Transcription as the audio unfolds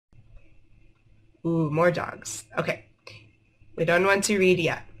Ooh, more dogs. Okay. We don't want to read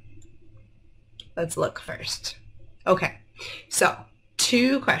yet. Let's look first. Okay. So,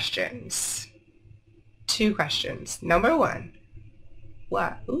 two questions. Number one.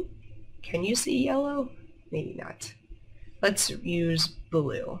 What? Ooh, can you see yellow? Maybe not. Let's use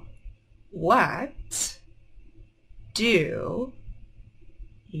blue. What do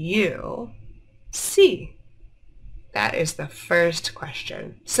you see? That is the first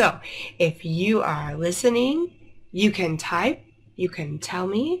question. So, if you are listening, you can type, you can tell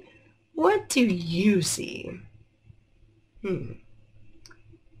me, what do you see?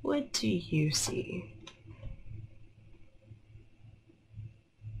 What do you see?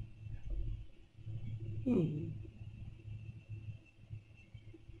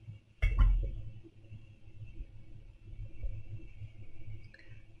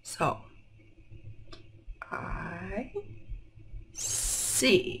 So, I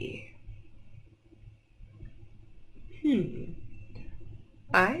see.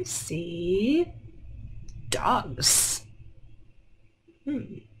 I see dogs.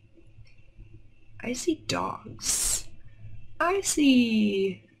 I see dogs. I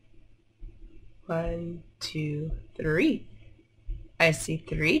see 1, 2, 3. I see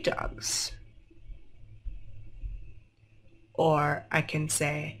 3 dogs. Or I can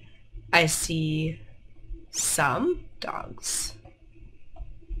say, I see some dogs.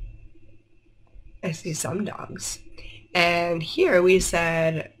 I see some dogs. And here we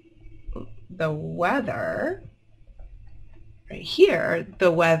said the weather, right here, the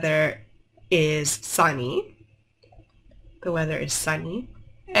weather is sunny. The weather is sunny.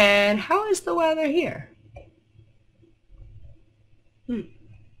 And how is the weather here?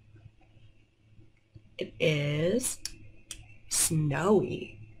 It is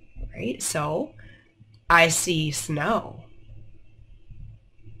snowy, right? So I see snow.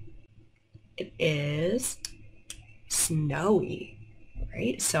 It is snowy,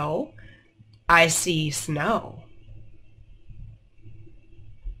 right? So I see snow.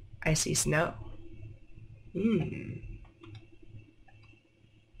 I see snow.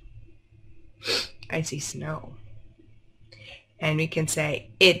 I see snow. And we can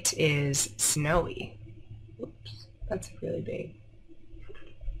say, it is snowy. Oops, that's really big.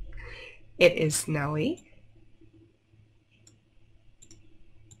 It is snowy.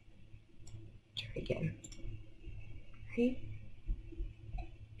 Try again. Right?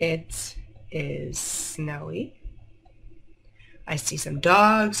 It is snowy. I see some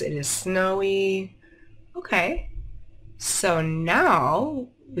dogs. It is snowy. Okay. So now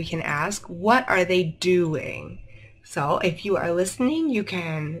we can ask, what are they doing? So if you are listening, you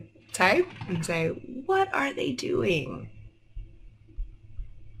can type and say, what are they doing?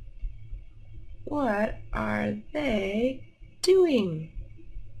 What are they doing?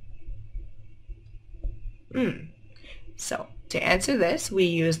 So to answer this, we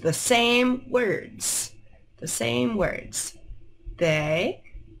use the same words. The same words. They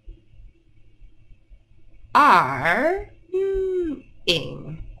are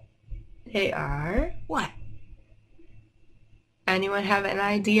ing. They are what? Anyone have an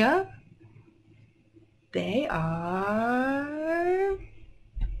idea? They are...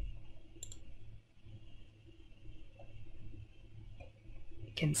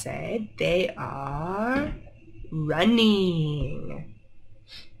 You can say they are running.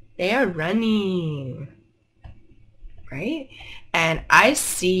 They are running. Right? And I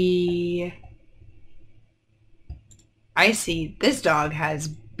see this dog has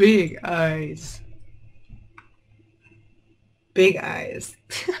big eyes. Big eyes.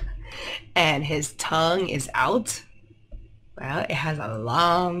 And his tongue is out. Well, it has a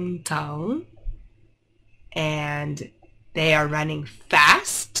long tongue. And they are running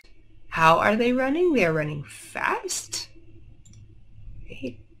fast. How are they running? They are running fast.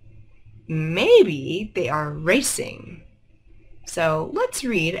 Right? Maybe they are racing. So let's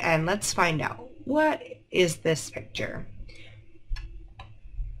read and let's find out. What is this picture?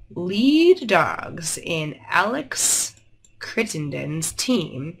 Lead dogs in Alex Crittenden's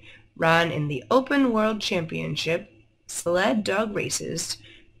team run in the Open World Championship sled dog races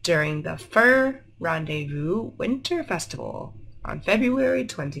during the Fur Rendezvous Winter Festival on February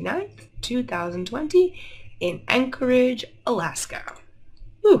 29th, 2020 in Anchorage, Alaska.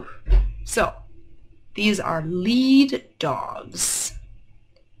 Whew. So, these are lead dogs.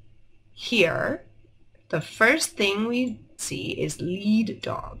 Here, the first thing we see is lead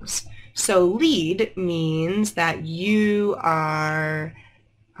dogs. So lead means that you are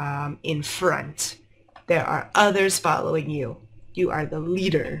in front. There are others following you. You are the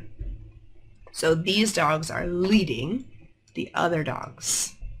leader. So these dogs are leading the other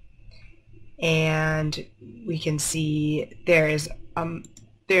dogs. and we can see there's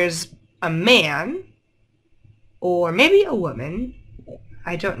a man, or maybe a woman,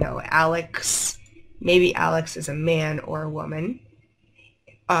 I don't know, Alex, maybe Alex is a man or a woman,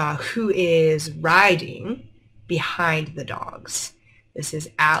 who is riding behind the dogs. This is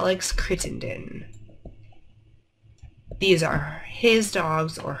Alex Crittenden. These are his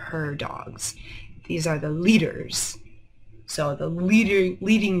dogs or her dogs. These are the leaders. So the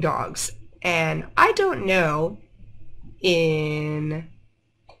leading dogs. And I don't know in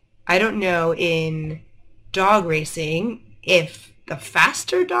dog racing if the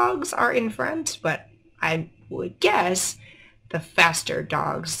faster dogs are in front, but I would guess the faster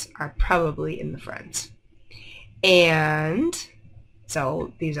dogs are probably in the front. And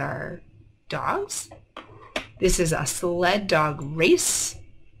so these are dogs. This is a sled dog race,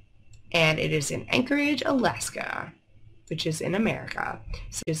 and it is in Anchorage, Alaska, which is in America.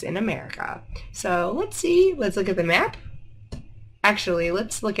 So let's see, let's look at the map. Actually,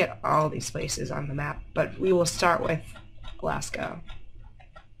 let's look at all these places on the map, but we will start with Alaska.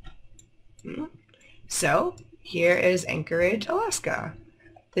 So here is Anchorage, Alaska.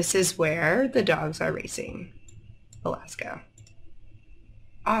 This is where the dogs are racing. Alaska.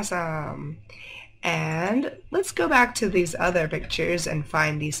 Awesome. And let's go back to these other pictures and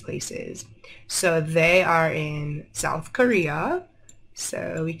find these places. So they are in South Korea.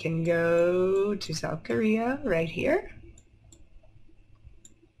 So we can go to South Korea right here.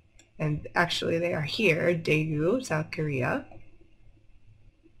 And actually they are here, Daegu, South Korea.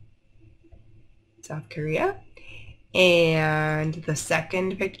 South Korea. And the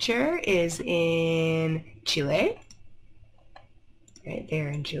second picture is in Chile. Right there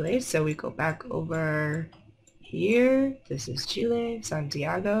in Chile. So we go back over here. This is Chile,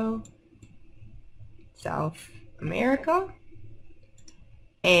 Santiago, South America.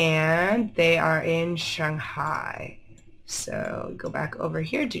 And they are in Shanghai. So go back over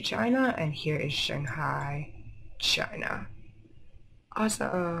here to China, and here is Shanghai, China.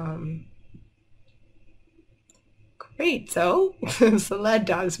 Awesome. Great, so sled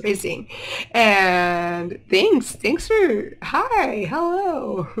dogs racing. And thanks for, hi,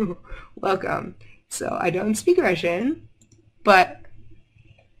 hello, welcome. So I don't speak Russian, but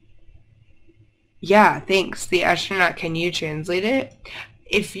yeah, thanks. The astronaut, can you translate it?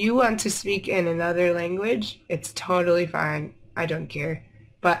 If you want to speak in another language, it's totally fine. I don't care.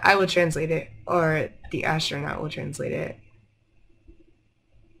 But I will translate it, or the astronaut will translate it.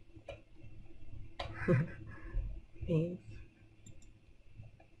 Thanks.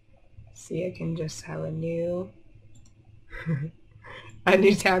 See, I can just have a new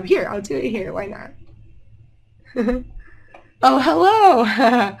tab here. I'll do it here. Why not? Oh, hello.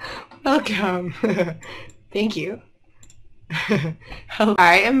 Welcome. Thank you. Hello.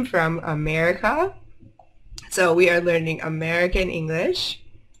 I am from America. So we are learning American English.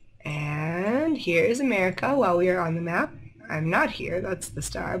 And here is America while we are on the map. I'm not here. That's the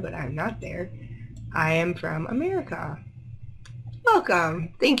star, but I'm not there. I am from America.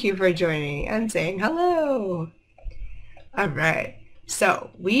 Welcome. Thank you for joining and saying hello. All right. So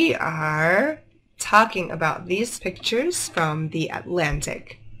we are talking about these pictures from the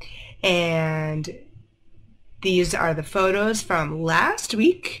Atlantic. And these are the photos from last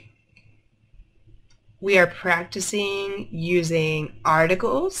week. We are practicing using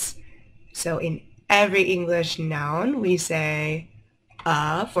articles. So in every English noun, we say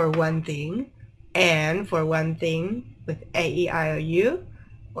for one thing, and for one thing with A-E-I-O-U,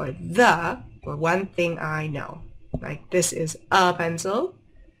 or the for one thing I know. Like this is a pencil.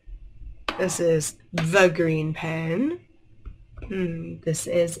 This is the green pen. This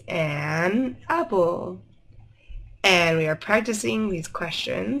is an apple. And we are practicing these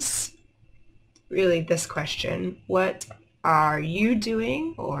questions. Really this question, what are you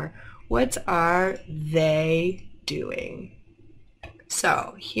doing, or what are they doing?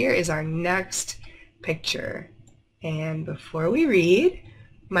 So here is our next picture. And before we read,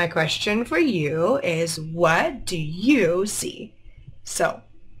 my question for you is, what do you see? So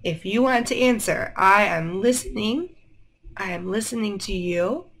if you want to answer, I am listening to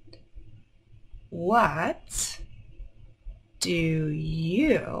you. What do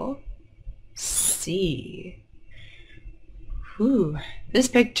you see? Ooh, this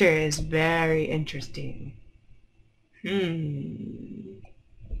picture is very interesting.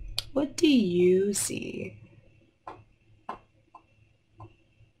 What do you see?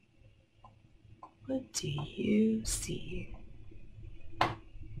 What do you see?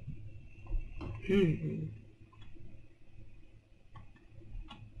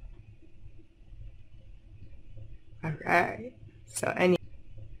 All right.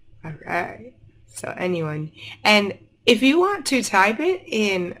 Okay. So anyone. And if you want to type it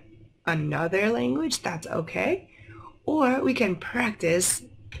in another language, that's okay. Or we can practice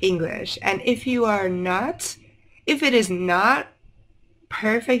English. And if it is not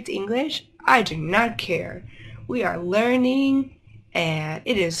perfect English, I do not care. We are learning and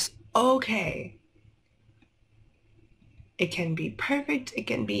it is okay. It can be perfect, it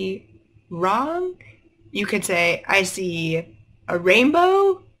can be wrong. You could say, I see a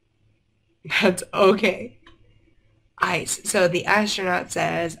rainbow. That's okay. Ice. So the astronaut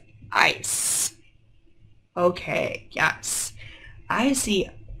says ice. Okay, yes. I see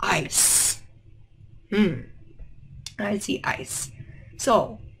ice. I see ice.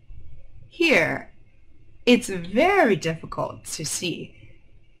 So here, it's very difficult to see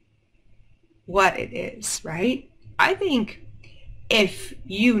what it is, right? I think if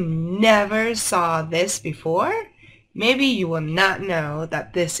you never saw this before, maybe you will not know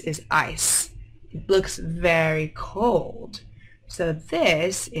that this is ice. It looks very cold. So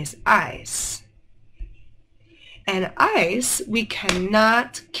this is ice. And ice, we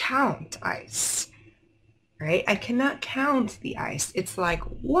cannot count ice, right? I cannot count the ice. It's like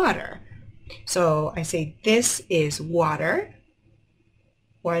water. So I say this is water.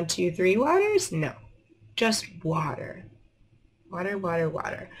 1, 2, 3 waters? No, just water. Water, water,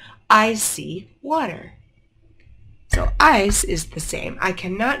 water. I see water. So ice is the same. I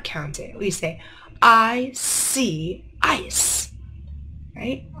cannot count it. We say, I see ice,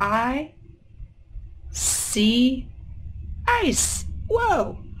 right? I see ice.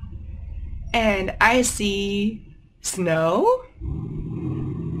 Whoa. And I see snow.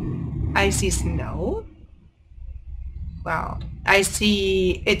 I see snow. Wow. I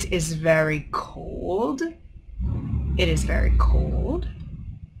see it is very cold. It is very cold.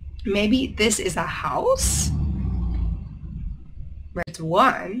 Maybe this is a house. It's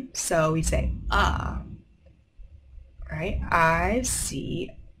 1, so we say right? I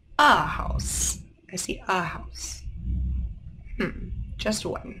see a house. I see a house. Just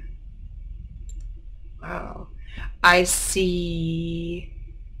 1. Wow. I see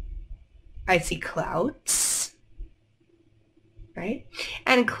clouds, right?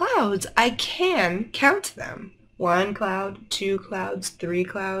 And clouds, I can count them. 1 cloud, 2 clouds, 3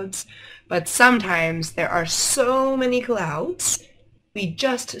 clouds. But sometimes there are so many clouds. We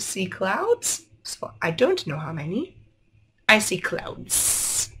just see clouds, so I don't know how many. I see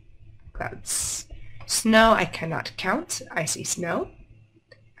clouds. Clouds. Snow, I cannot count. I see snow.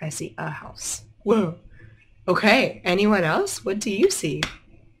 I see a house. Whoa. Okay, anyone else? What do you see?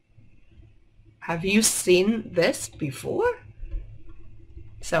 Have you seen this before?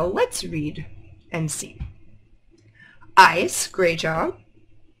 So let's read and see. Ice, great job.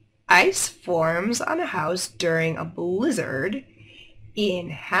 Ice forms on a house during a blizzard in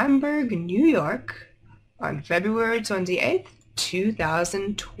Hamburg, New York on February 28th,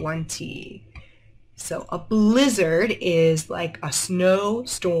 2020. So a blizzard is like a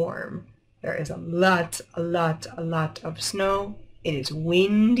snowstorm. There is a lot of snow. It is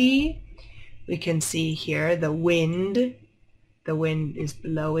windy. We can see here the wind. The wind is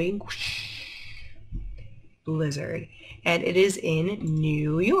blowing. Blizzard. And it is in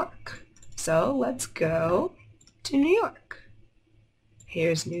New York. So let's go to New York.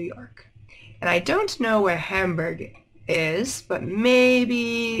 Here's New York. And I don't know where Hamburg is, but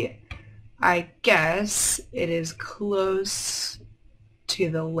maybe, I guess, it is close to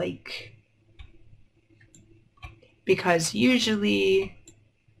the lake. Because usually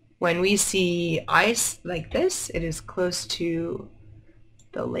when we see ice like this, it is close to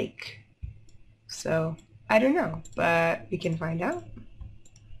the lake. So I don't know, but we can find out.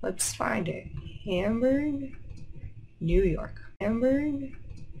 Let's find it. Hamburg, New York. Hamburg,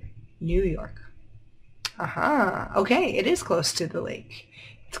 New York. Aha, okay, it is close to the lake.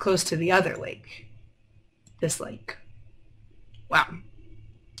 It's close to the other lake. This lake. Wow.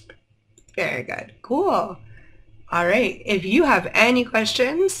 Very good. Cool. All right, if you have any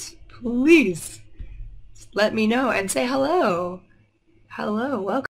questions, please let me know and say hello. Hello, welcome.